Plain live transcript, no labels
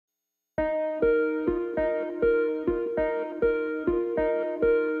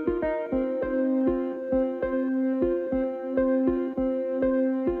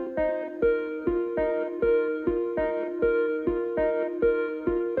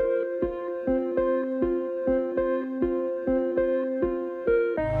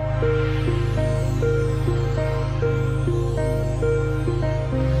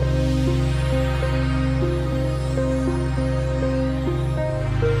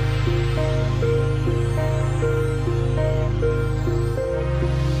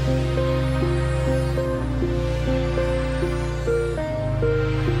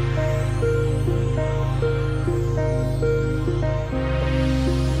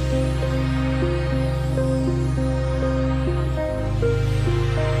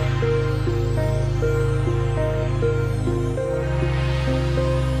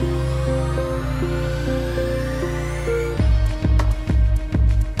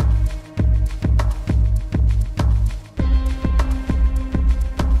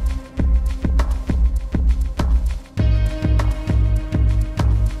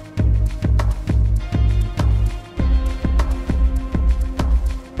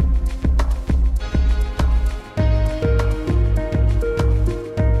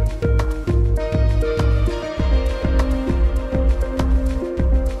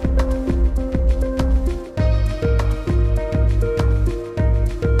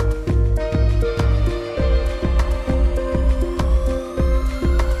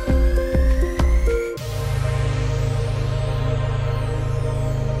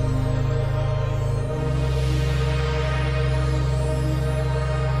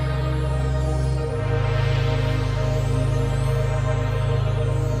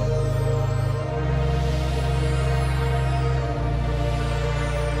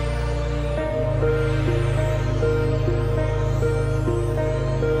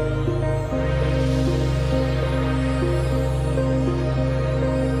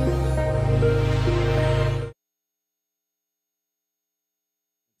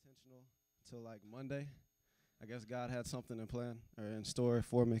like Monday. I guess God had something in plan or in store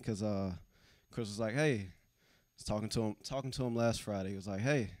for me because Chris was like, "Hey," I was talking to him last Friday. He was like,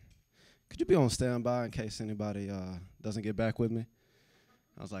 "Hey, could you be on standby in case anybody doesn't get back with me?"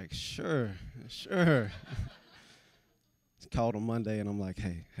 I was like, "Sure, sure." Called on Monday and I'm like,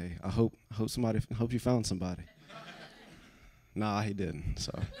 "Hey, I hope you found somebody." Nah, he didn't.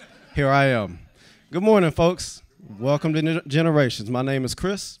 So here I am. Good morning, folks. Welcome to Generations. My name is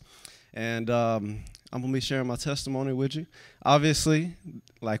Chris, and I'm going to be sharing my testimony with you. Obviously,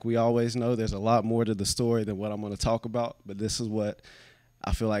 like we always know, there's a lot more to the story than what I'm going to talk about, but this is what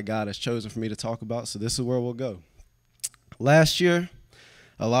I feel like God has chosen for me to talk about, so this is where we'll go. Last year,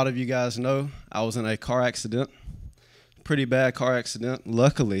 a lot of you guys know I was in a car accident, pretty bad car accident.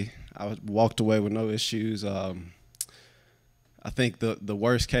 Luckily, I walked away with no issues. I think the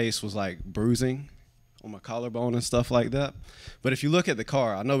worst case was like bruising on my collarbone and stuff like that. But if you look at the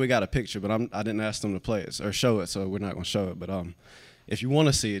car, I know we got a picture, but I didn't ask them to play it or show it, so we're not going to show it. But if you want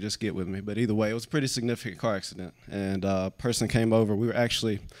to see it, just get with me. But either way, it was a pretty significant car accident. And a person came over. We were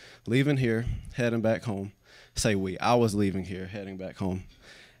actually leaving here, heading back home. I was leaving here, heading back home.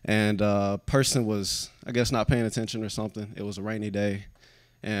 And a person was, I guess, not paying attention or something. It was a rainy day.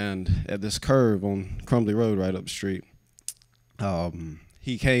 And at this curve on Crumbly Road right up the street,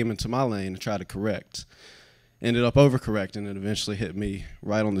 he came into my lane to try to correct. Ended up overcorrecting and eventually hit me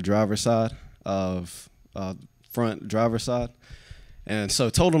right on the driver's side front driver's side. And so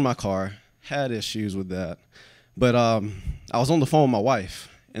totaled my car, had issues with that. But I was on the phone with my wife.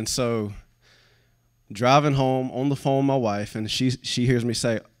 And so driving home on the phone with my wife, and she hears me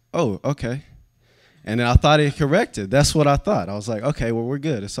say, "Oh, okay." And then I thought he corrected. That's what I thought. I was like, okay, well, we're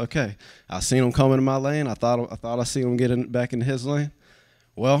good. It's okay. I seen him coming in my lane. I thought I seen him getting back into his lane.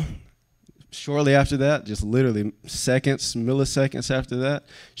 Well, shortly after that, just literally milliseconds after that,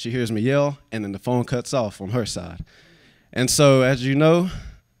 she hears me yell, and then the phone cuts off on her side. And so, as you know,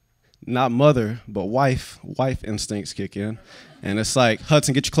 not mother, but wife instincts kick in. And it's like,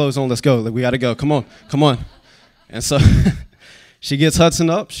 "Hudson, get your clothes on. Let's go. We got to go. Come on. And so she gets Hudson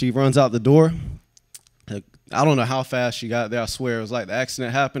up. She runs out the door. I don't know how fast she got there. I swear it was like the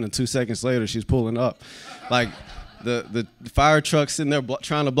accident happened, and 2 seconds later she's pulling up. Like the fire truck's sitting there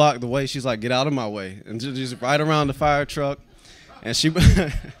trying to block the way. She's like, "Get out of my way!" And just right around the fire truck, and she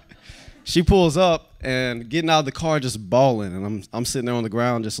she pulls up and getting out of the car just bawling, and I'm sitting there on the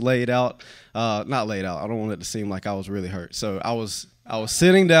ground just laid out, not laid out. I don't want it to seem like I was really hurt. So I was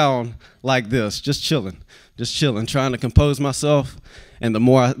sitting down like this, just chilling, trying to compose myself. And the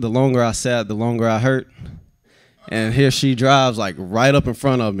longer I sat, the longer I hurt. And here she drives like right up in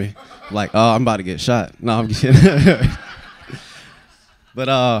front of me, like, "Oh, I'm about to get shot." No, I'm kidding.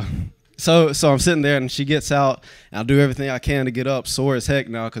 But so I'm sitting there, and she gets out, and I do everything I can to get up, sore as heck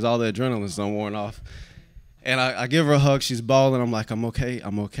now because all the adrenaline's done worn off. And I give her a hug. She's bawling. I'm like, I'm okay.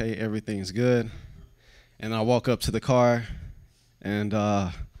 Everything's good. And I walk up to the car, and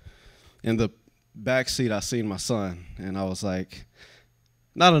in the back seat I seen my son, and I was like,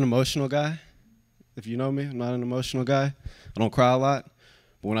 not an emotional guy. If you know me, I'm not an emotional guy. I don't cry a lot.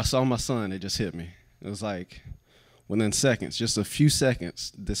 But when I saw my son, it just hit me. It was like within seconds, just a few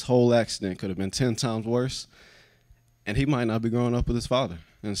seconds, this whole accident could have been 10 times worse. And he might not be growing up with his father.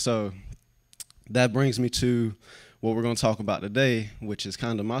 And so that brings me to what we're going to talk about today, which is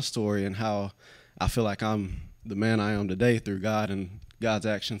kind of my story and how I feel like I'm the man I am today through God and God's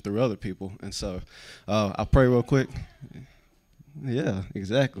action through other people. And so I'll pray real quick. Yeah,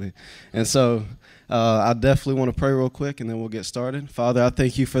 exactly. And so I definitely want to pray real quick, and then we'll get started. Father, I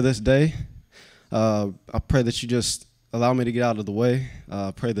thank you for this day. I pray that you just allow me to get out of the way.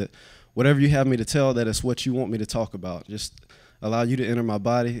 I pray that whatever you have me to tell, that it's what you want me to talk about. Just allow you to enter my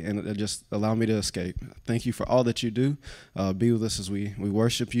body and just allow me to escape. Thank you for all that you do. Be with us as we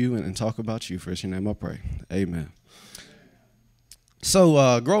worship you and talk about you. For your name I pray. Amen.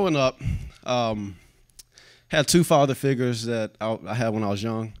 So growing up, had two father figures that I had when I was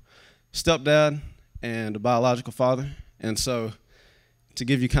young, stepdad and a biological father. And so to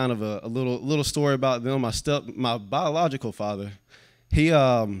give you kind of a little story about them, my biological father, he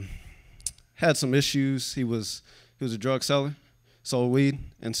had some issues. He was a drug seller, sold weed.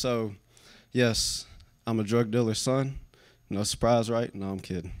 And so, yes, I'm a drug dealer's son. No surprise, right? No, I'm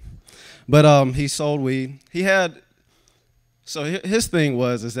kidding. But he sold weed. So his thing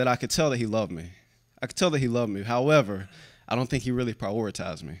is that I could tell that he loved me. However, I don't think he really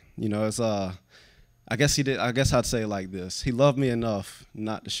prioritized me. You know, it's I guess he did. I guess I'd say it like this: he loved me enough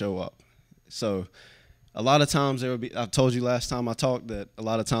not to show up. So a lot of times there would be. I told you last time I talked that a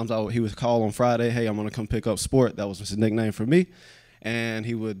lot of times he would call on Friday. "Hey, I'm gonna come pick up Sport." That was his nickname for me, and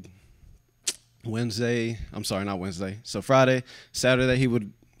he would not Wednesday. So Friday, Saturday he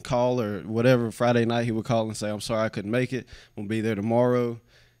would call or whatever. Friday night he would call and say, I'm sorry I couldn't make it. I'm going to be there tomorrow.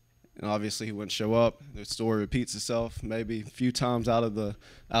 And obviously he wouldn't show up. The story repeats itself. Maybe a few times out of the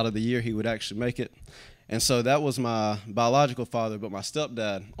year he would actually make it. And so that was my biological father. But my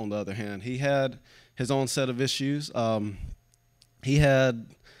stepdad, on the other hand, he had his own set of issues.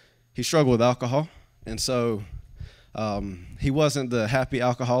 He struggled with alcohol. And so he wasn't the happy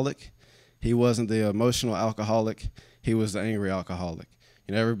alcoholic. He wasn't the emotional alcoholic. He was the angry alcoholic.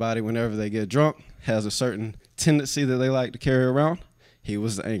 You know, everybody, whenever they get drunk, has a certain tendency that they like to carry around. He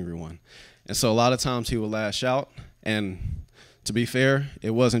was the angry one. And so a lot of times he would lash out. And to be fair, it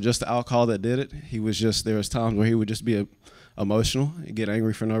wasn't just the alcohol that did it. There was times where he would just be emotional and get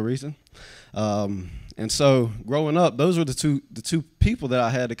angry for no reason. And so growing up, those were the two people that I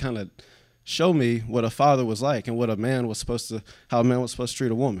had to kind of show me what a father was like and how a man was supposed to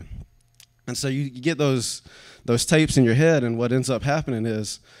treat a woman. And so you get those tapes in your head, and what ends up happening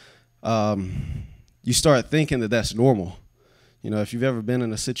is you start thinking that that's normal. You know, if you've ever been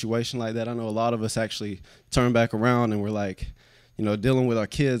in a situation like that, I know a lot of us actually turn back around and we're like, you know, dealing with our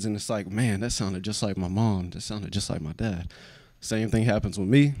kids, and it's like, man, that sounded just like my mom. That sounded just like my dad. Same thing happens with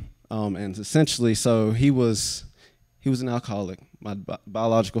me. And essentially, so he was an alcoholic. My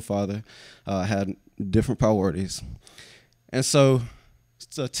biological father had different priorities. And so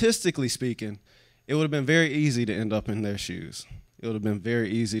statistically speaking, it would have been very easy to end up in their shoes. It would have been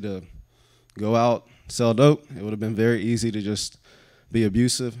very easy to go out, sell dope. It would have been very easy to just be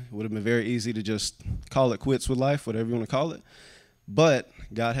abusive. It would have been very easy to just call it quits with life, whatever you want to call it. But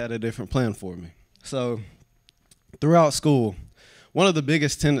God had a different plan for me. So throughout school, one of the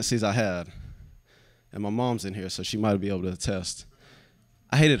biggest tendencies I had, and my mom's in here, so she might be able to attest,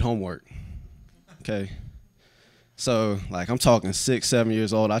 I hated homework, okay? So, like, I'm talking 6, 7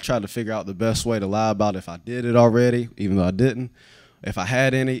 years old. I tried to figure out the best way to lie about if I did it already, even though I didn't. If I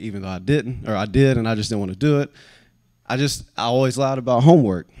had any, even though I didn't, or I did and I just didn't want to do it. I always lied about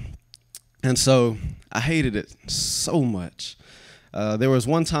homework. And so I hated it so much. There was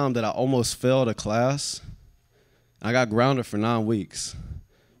one time that I almost failed a class. I got grounded for 9 weeks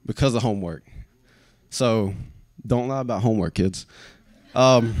because of homework. So don't lie about homework, kids.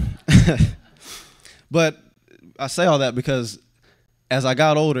 But I say all that because as I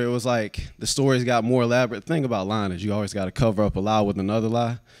got older, it was like the stories got more elaborate. The thing about lying is you always got to cover up a lie with another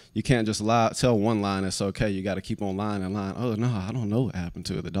lie. You can't just tell one lie and it's okay. You got to keep on lying and lying. Oh, no, I don't know what happened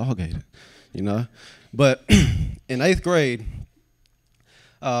to it. The dog ate it, you know. But in 8th grade,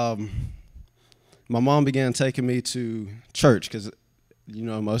 my mom began taking me to church because, you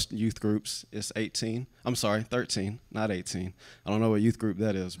know, most youth groups, it's 13, not 18. I don't know what youth group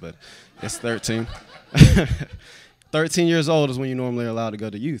that is, but it's 13. 13 years old is when you normally are allowed to go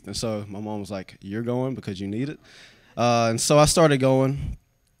to youth. And so my mom was like, you're going because you need it. And so I started going.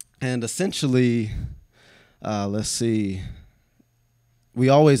 And essentially, we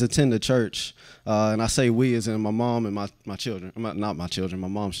always attended church. And I say we as in my mom and my children. Not my children, my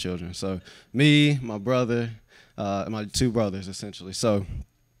mom's children. So me, my brother, and my 2 brothers, essentially. So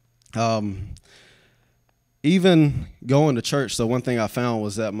even going to church, so one thing I found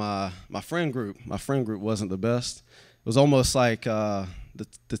was that my friend group wasn't the best. It was almost like the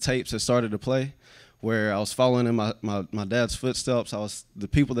tapes had started to play, where I was following in my dad's footsteps. The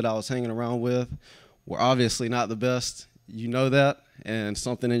people that I was hanging around with were obviously not the best. You know that, and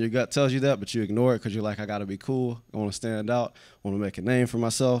something in your gut tells you that, but you ignore it because you're like, I got to be cool. I want to stand out. I want to make a name for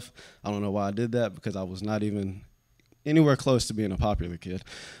myself. I don't know why I did that because I was not even anywhere close to being a popular kid.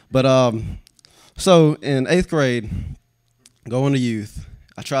 But so in 8th grade, going to youth,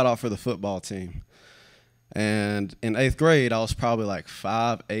 I tried out for the football team. And in 8th grade, I was probably like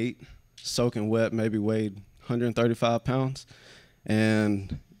 5'8", soaking wet, maybe weighed 135 pounds.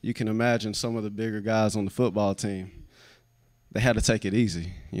 And you can imagine some of the bigger guys on the football team, they had to take it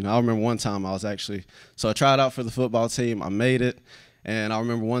easy. You know, I remember one time so I tried out for the football team. I made it. And I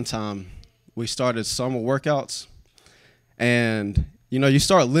remember one time we started summer workouts. And, you know, you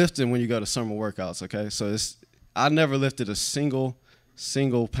start lifting when you go to summer workouts, okay? So I never lifted a single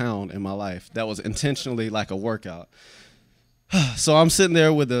pound in my life that was intentionally like a workout. So I'm sitting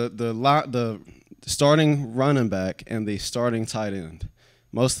there with the starting running back and the starting tight end.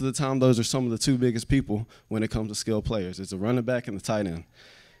 Most of the time, those are some of the 2 biggest people when it comes to skilled players. It's the running back and the tight end.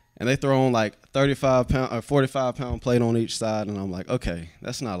 And they throw on like 35-pound or 45-pound plate on each side, and I'm like, okay,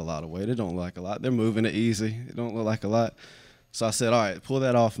 that's not a lot of weight. It don't look like a lot. They're moving it easy. It don't look like a lot. So I said, all right, pull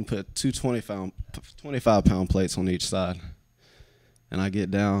that off and put 2 25-pound plates on each side. And I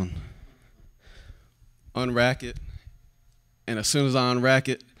get down, unrack it, and as soon as I unrack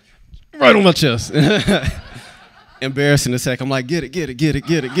it, right on my chest. Embarrassing as heck. I'm like, get it, get it, get it,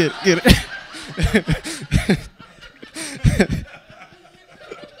 get it, get it, get it.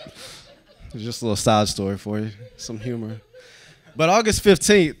 Just a little side story for you, some humor. But August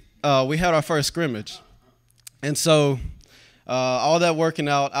 15th, we had our first scrimmage. And so all that working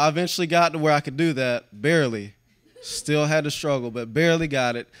out, I eventually got to where I could do that, barely. Still had to struggle, but barely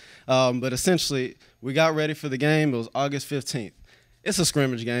got it. But essentially, we got ready for the game. It was August 15th. It's a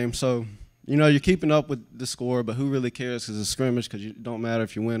scrimmage game, so you're keeping up with the score, but who really cares because it's a scrimmage, because it don't matter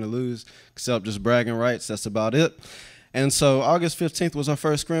if you win or lose, except just bragging rights. That's about it. And so August 15th was our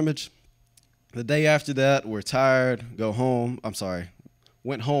first scrimmage. The day after that, we're tired, go home. I'm sorry,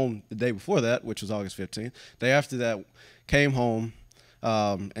 went home the day before that, which was August 15th. Day after that, came home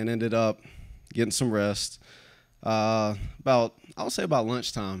and ended up getting some rest. I would say about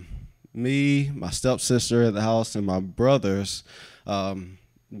lunchtime, me, my stepsister at the house, and my brothers,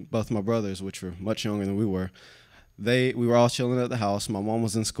 both my brothers, which were much younger than we were, we were all chilling at the house. My mom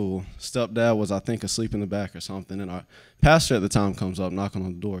was in school. Stepdad was, I think, asleep in the back or something. And our pastor at the time comes up, knocking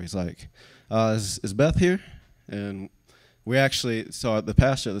on the door. He's like, is Beth here? And so the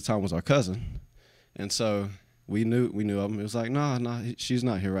pastor at the time was our cousin. And so we knew of him. It was like, no, she's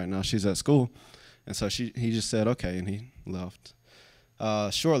not here right now. She's at school. And so he just said, okay, and he left.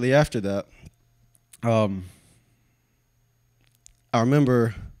 Shortly after that, I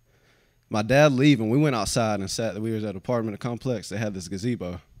remember my dad leaving. We went outside and sat. We were at an apartment complex. They had this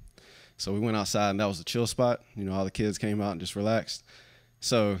gazebo. So we went outside, and that was a chill spot. All the kids came out and just relaxed.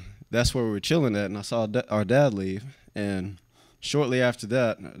 So that's where we were chilling at, and I saw our dad leave. And shortly after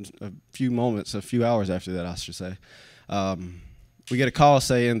that, a few hours after that, I should say, we get a call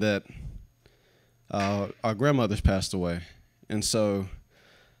saying that our grandmother's passed away. And so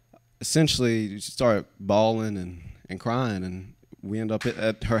essentially started bawling and crying, and we end up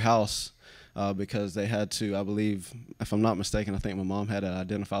at her house because they had to, I believe, if I'm not mistaken, I think my mom had to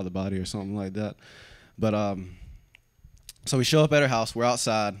identify the body or something like that. But so we show up at her house. We're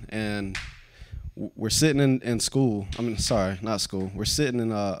outside, and we're sitting in school. Not school. We're sitting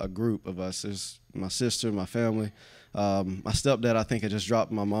in a group of us. There's my sister, my family. My stepdad, I think, had just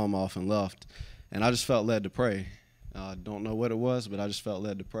dropped my mom off and left. And I just felt led to pray. I don't know what it was, but I just felt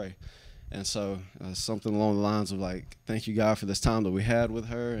led to pray. And so something along the lines of like, thank you, God, for this time that we had with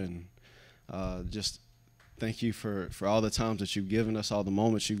her, and just thank you for all the times that you've given us, all the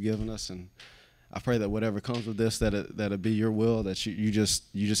moments you've given us. And I pray that whatever comes with this, that it be your will, that you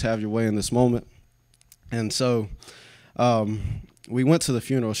just have your way in this moment. And so we went to the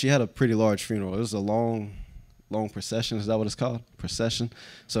funeral. She had a pretty large funeral. It was a long procession. Is that what it's called? Procession.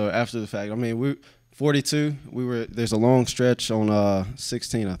 So after the fact, we 42. There's a long stretch on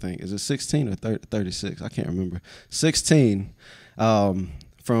 16, I think. Is it 16 or 36? I can't remember. 16 and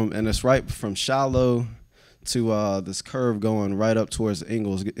it's right from Shiloh to this curve going right up towards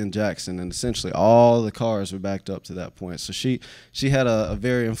Ingalls in Jackson, and essentially all the cars were backed up to that point. So she had a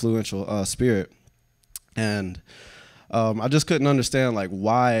very influential spirit, and I just couldn't understand like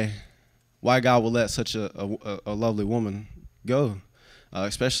why God would let such a lovely woman go,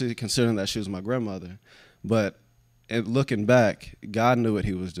 especially considering that she was my grandmother. But looking back, God knew what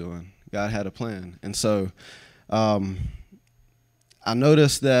he was doing. God had a plan. And so I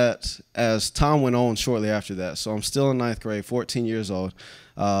noticed that as time went on shortly after that, so I'm still in 9th grade, 14 years old,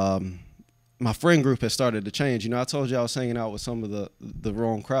 my friend group has started to change. I told you I was hanging out with some of the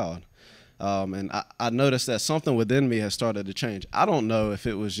wrong crowd. And I noticed that something within me has started to change. I don't know if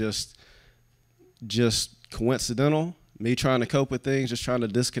it was just coincidental, me trying to cope with things, just trying to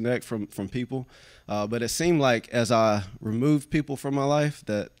disconnect from people. But it seemed like as I removed people from my life,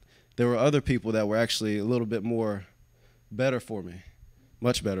 that there were other people that were actually a little bit more better for me,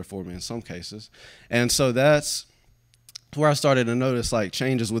 much better for me in some cases. And so that's where I started to notice like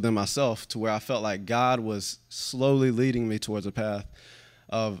changes within myself, to where I felt like God was slowly leading me towards a path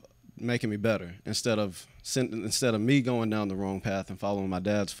of making me better, instead of me going down the wrong path and following my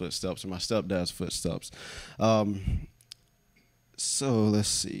dad's footsteps or my stepdad's footsteps. So let's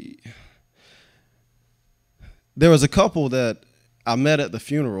see. There was a couple that I met at the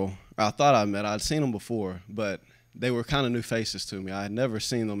funeral. Or I thought I met. I'd seen them before, but they were kind of new faces to me. I had never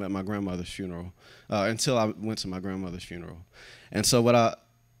seen them at my grandmother's funeral until I went to my grandmother's funeral. And so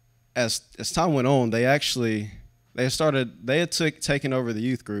as time went on, they had taken over the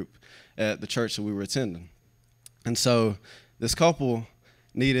youth group at the church that we were attending. And so this couple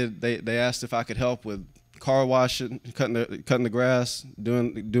they asked if I could help with car washing, cutting the grass,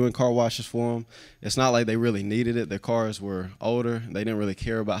 doing car washes for them. It's not like they really needed it. Their cars were older. They didn't really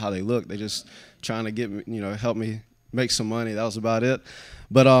care about how they looked. They just trying to get me, help me make some money. That was about it.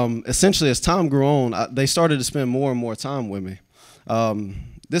 But essentially, as time grew on, they started to spend more and more time with me.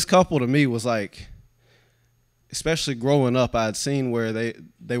 This couple to me was like, especially growing up, I had seen where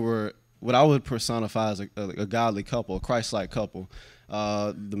they were what I would personify as a godly couple, a Christ-like couple.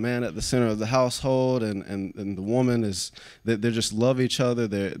 The man at the center of the household, and the woman is they just love each other.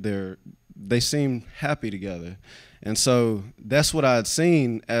 They seem happy together, and so that's what I had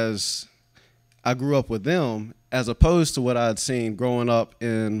seen as I grew up with them, as opposed to what I had seen growing up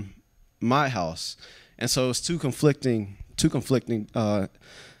in my house. And so it's two conflicting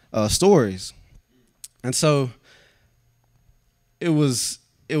stories. And so it was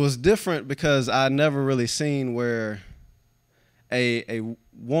different because I never really seen where a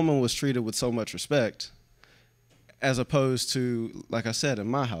woman was treated with so much respect, as opposed to, like I said, in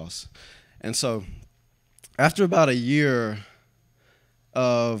my house. And so after about a year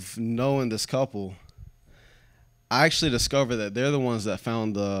of knowing this couple, I actually discovered that they're the ones that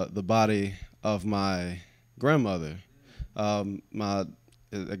found the body of my grandmother.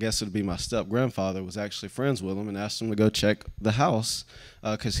 I guess it would be my step-grandfather was actually friends with him and asked him to go check the house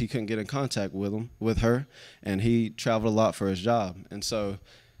because he couldn't get in contact with her, and he traveled a lot for his job. And so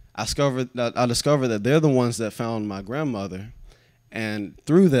I discovered that they're the ones that found my grandmother, and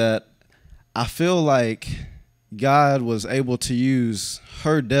through that, I feel like God was able to use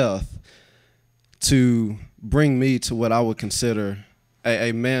her death to bring me to what I would consider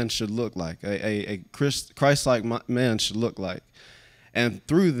a man should look like, a Christ-like man should look like. And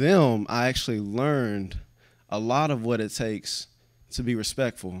through them, I actually learned a lot of what it takes to be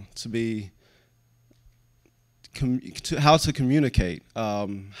respectful, how to communicate,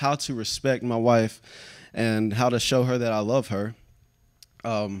 how to respect my wife, and how to show her that I love her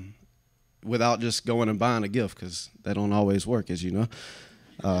without just going and buying a gift, because that don't always work, as you know.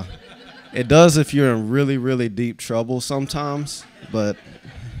 It does if you're in really, really deep trouble sometimes, but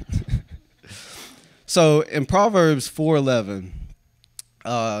so in Proverbs 4:11,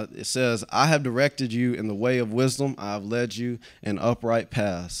 it says, I have directed you in the way of wisdom. I have led you in upright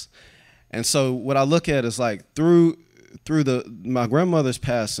paths. And so what I look at is like through my grandmother's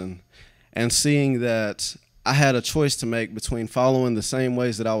passing and seeing that I had a choice to make between following the same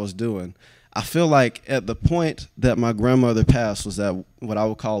ways that I was doing. I feel like at the point that my grandmother passed was that what I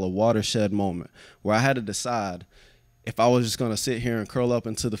would call a watershed moment, where I had to decide if I was just going to sit here and curl up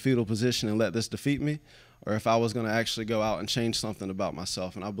into the fetal position and let this defeat me, or if I was going to actually go out and change something about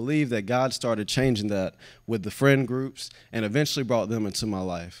myself. And I believe that God started changing that with the friend groups and eventually brought them into my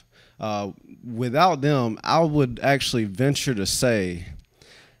life. Without them, I would actually venture to say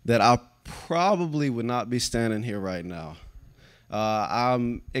that I probably would not be standing here right now.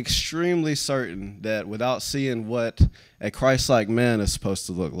 I'm extremely certain that without seeing what a Christ-like man is supposed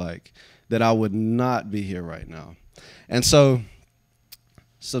to look like, that I would not be here right now. And so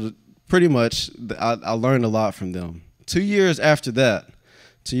pretty much, I learned a lot from them. 2 years after that,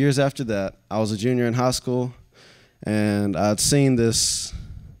 I was a junior in high school, and I'd seen this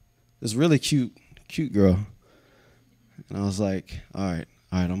really cute girl, and I was like, all right,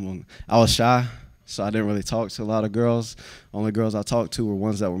 I was shy, so I didn't really talk to a lot of girls. Only girls I talked to were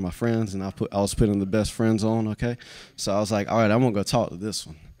ones that were my friends, and I was putting the best friends on, okay? So I was like, all right, I'm gonna go talk to this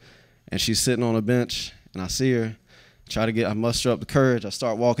one. And she's sitting on a bench, and I see her. I muster up the courage. I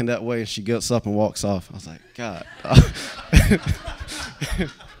start walking that way, and she gets up and walks off. I was like, God.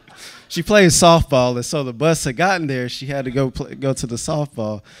 She plays softball, and so the bus had gotten there. She had to go to the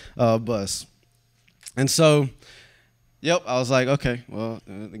softball bus. And so, yep, I was like, okay, well,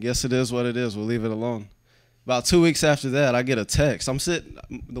 I guess it is what it is. We'll leave it alone. About 2 weeks after that, I get a text.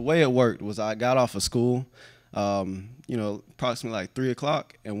 The way it worked was I got off of school, approximately like 3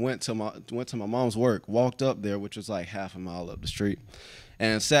 o'clock, and went to my mom's work, walked up there, which was like half a mile up the street,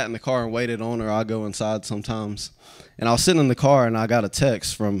 and sat in the car and waited on her. I go inside sometimes, and I was sitting in the car, and I got a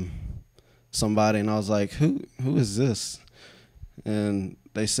text from somebody, and I was like, who is this? And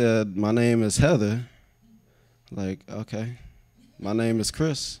they said, my name is Heather. Like, okay. My name is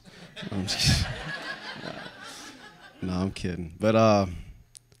Chris. No, I'm kidding. But I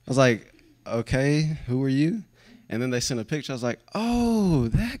was like, okay, who are you? And then they sent a picture. I was like, oh,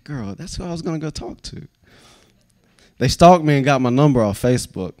 that girl. That's who I was going to go talk to. They stalked me and got my number off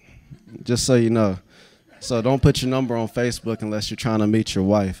Facebook, just so you know. So don't put your number on Facebook unless you're trying to meet your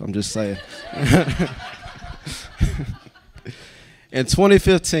wife. I'm just saying. In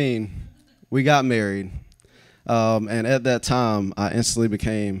 2015, we got married. And at that time, I instantly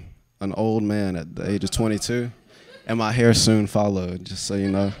became an old man at the age of 22. And my hair soon followed, just so you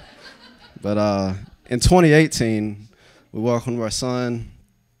know. But in 2018, we welcomed our son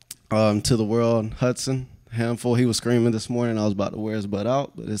to the world, Hudson. handful. He was screaming this morning. I was about to wear his butt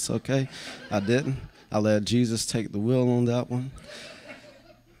out, but it's okay. I didn't. I let Jesus take the wheel on that one.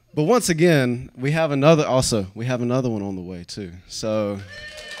 But once again, we have another one on the way too. So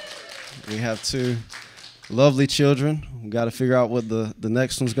we have 2 lovely children. We got to figure out what the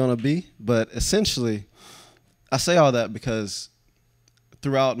next one's going to be. But essentially, I say all that because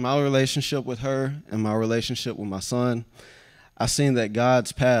throughout my relationship with her and my relationship with my son, I've seen that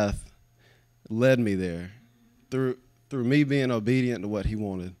God's path led me there through me being obedient to what he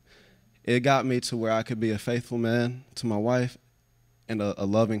wanted. It got me to where I could be a faithful man to my wife and a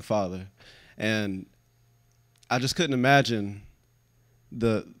loving father. And I just couldn't imagine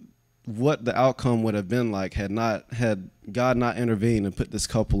what the outcome would have been like had God not intervened and put this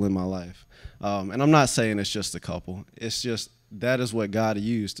couple in my life. And I'm not saying it's just a couple. It's just that is what God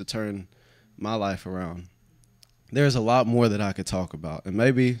used to turn my life around. There's a lot more that I could talk about, and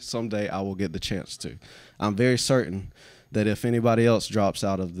maybe someday I will get the chance to. I'm very certain that if anybody else drops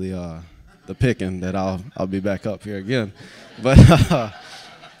out of the picking, that I'll be back up here again. But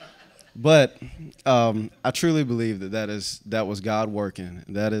I truly believe that was God working.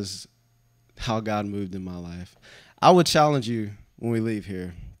 That is how God moved in my life. I would challenge you when we leave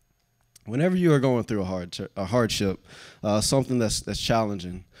here, whenever you are going through a hardship, something that's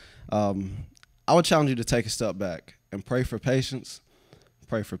challenging, I would challenge you to take a step back and pray for patience,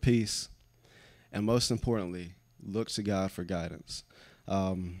 pray for peace, and most importantly, look to God for guidance.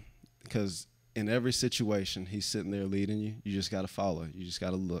 Because in every situation, he's sitting there leading you. You just got to follow. You just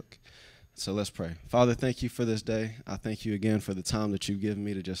got to look. So let's pray. Father, thank you for this day. I thank you again for the time that you've given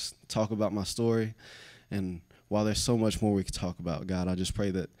me to just talk about my story. And while there's so much more we could talk about, God, I just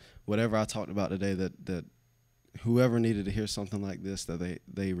pray that whatever I talked about today, that whoever needed to hear something like this, that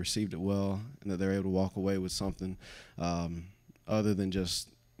they received it well, and that they're able to walk away with something other than just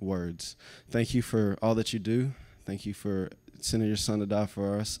words. Thank you for all that you do. Thank you for sending your son to die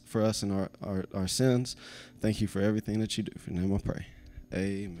for us and our sins. Thank you for everything that you do. For your name I pray.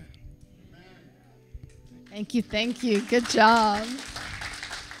 Amen. Thank you. Good job.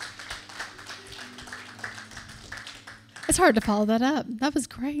 It's hard to follow that up. That was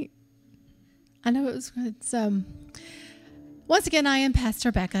great. I know it was good. So, once again, I am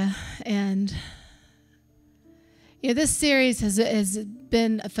Pastor Becca, and this series has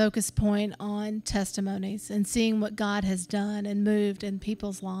been a focus point on testimonies and seeing what God has done and moved in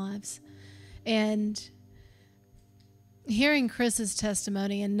people's lives, and hearing Chris's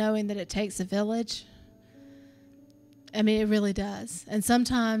testimony and knowing that it takes a village. I mean, it really does. And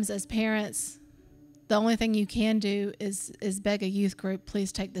sometimes, as parents, the only thing you can do is beg a youth group,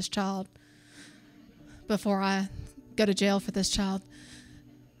 please take this child before I go to jail for this child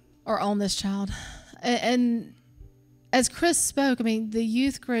or own this child. And as Chris spoke, I mean, the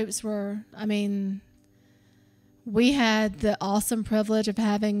youth groups were, we had the awesome privilege of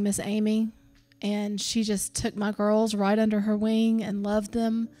having Miss Amy, and she just took my girls right under her wing and loved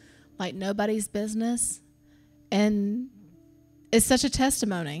them like nobody's business. And it's such a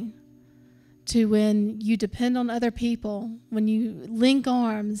testimony to when you depend on other people, when you link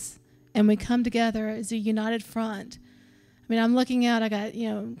arms and we come together as a united front. I mean, I'm looking out, I got,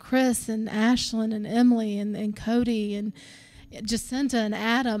 Chris and Ashlyn and Emily and Cody and Jacinta and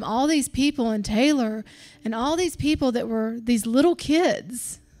Adam, all these people, and Taylor, and all these people that were these little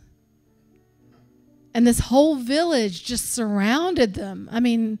kids. And this whole village just surrounded them. I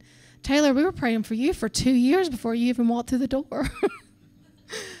mean, Taylor, we were praying for you for 2 years before you even walked through the door.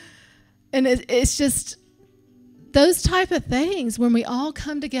 And it's just those type of things when we all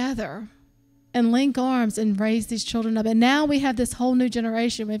come together and link arms and raise these children up. And now we have this whole new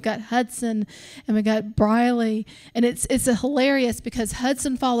generation. We've got Hudson and we've got Briley. And it's hilarious because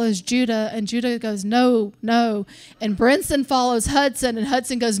Hudson follows Judah and Judah goes, no, no. And Brinson follows Hudson and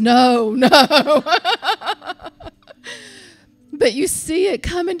Hudson goes, no, no. But you see it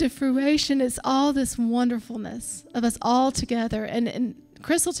come into fruition. It's all this wonderfulness of us all together. And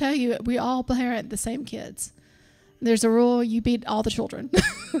Chris will tell you, we all parent the same kids. There's a rule, you beat all the children.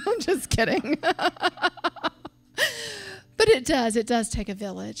 I'm just kidding. But it does take a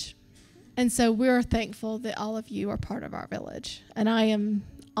village. And so we're thankful that all of you are part of our village. And I am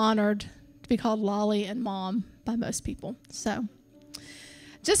honored to be called Lolly and Mom by most people. So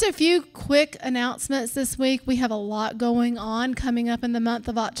just a few quick announcements this week. We have a lot going on coming up in the month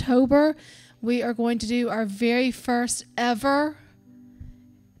of October. We are going to do our very first ever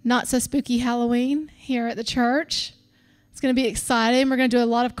Not So Spooky Halloween here at the church. It's going to be exciting. We're going to do a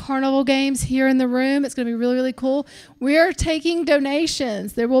lot of carnival games here in the room. It's going to be really, really cool. We are taking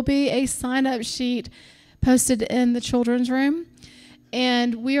donations. There will be a sign-up sheet posted in the children's room.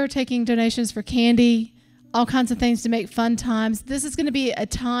 And we are taking donations for candy, all kinds of things to make fun times. This is going to be a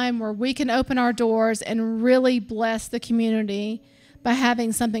time where we can open our doors and really bless the community by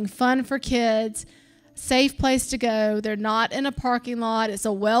having something fun for kids, safe place to go. They're not in a parking lot. It's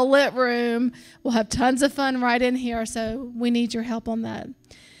a well-lit room. We'll have tons of fun right in here, so we need your help on that.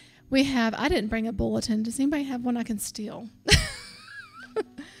 I didn't bring a bulletin. Does anybody have one I can steal?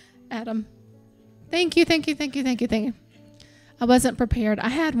 Adam. Thank you. I wasn't prepared. I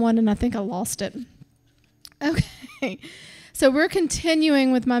had one, and I think I lost it. Okay. So we're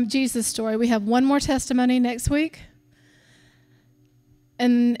continuing with my Jesus story. We have one more testimony next week.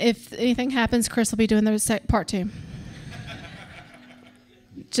 And if anything happens, Chris will be doing the part 2.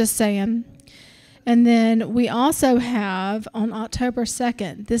 Just saying. And then we also have on October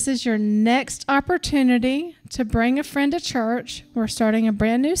 2nd, this is your next opportunity to bring a friend to church. We're starting a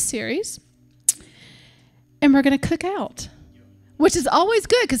brand new series. And we're going to cook out, which is always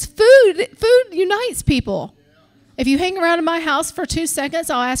good because food unites people. If you hang around in my house for 2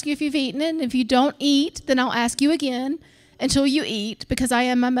 seconds, I'll ask you if you've eaten it. And if you don't eat, then I'll ask you again until you eat, because I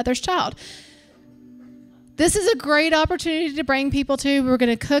am my mother's child. This is a great opportunity to bring people to. We're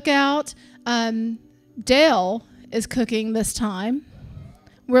going to cook out. Dale is cooking this time.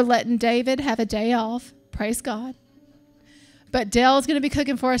 We're letting David have a day off. Praise God. But Dale is going to be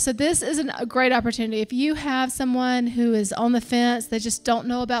cooking for us. So this is a great opportunity. If you have someone who is on the fence, they just don't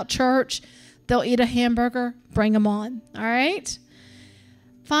know about church, they'll eat a hamburger, bring them on. All right?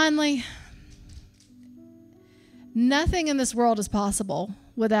 Finally, nothing in this world is possible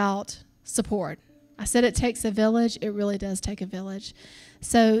without support. I said it takes a village. It really does take a village.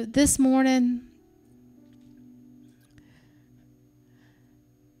 So this morning,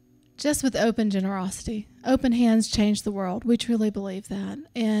 just with open generosity, open hands change the world. We truly believe that.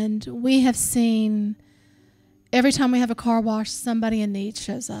 And we have seen every time we have a car wash, somebody in need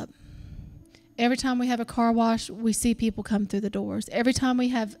shows up. Every time we have a car wash, we see people come through the doors. Every time we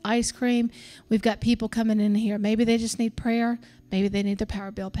have ice cream, we've got people coming in here. Maybe they just need prayer. Maybe they need their power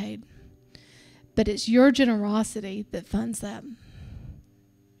bill paid. But it's your generosity that funds that.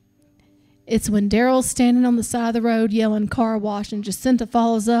 It's when Daryl's standing on the side of the road yelling car wash and Jacinta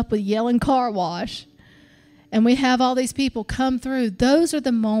follows up with yelling car wash, and we have all these people come through. Those are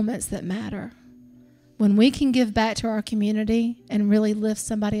the moments that matter. When we can give back to our community and really lift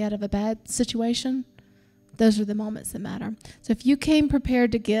somebody out of a bad situation, those are the moments that matter. So if you came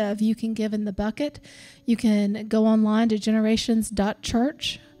prepared to give, you can give in the bucket. You can go online to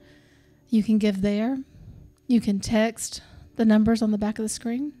generations.church. You can give there. You can text the numbers on the back of the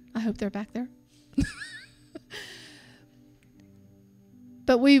screen. I hope they're back there.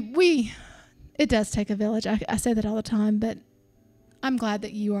 But it does take a village. I say that all the time, but I'm glad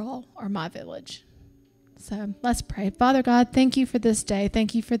that you all are my village. So let's pray. Father God, thank you for this day.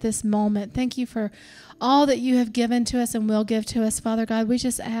 Thank you for this moment. Thank you for all that you have given to us and will give to us. Father God, we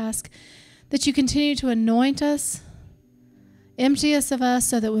just ask that you continue to anoint us, empty us of us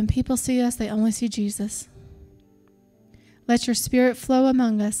so that when people see us, they only see Jesus. Let your spirit flow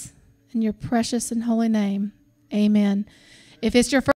among us in your precious and holy name. Amen. If it's your first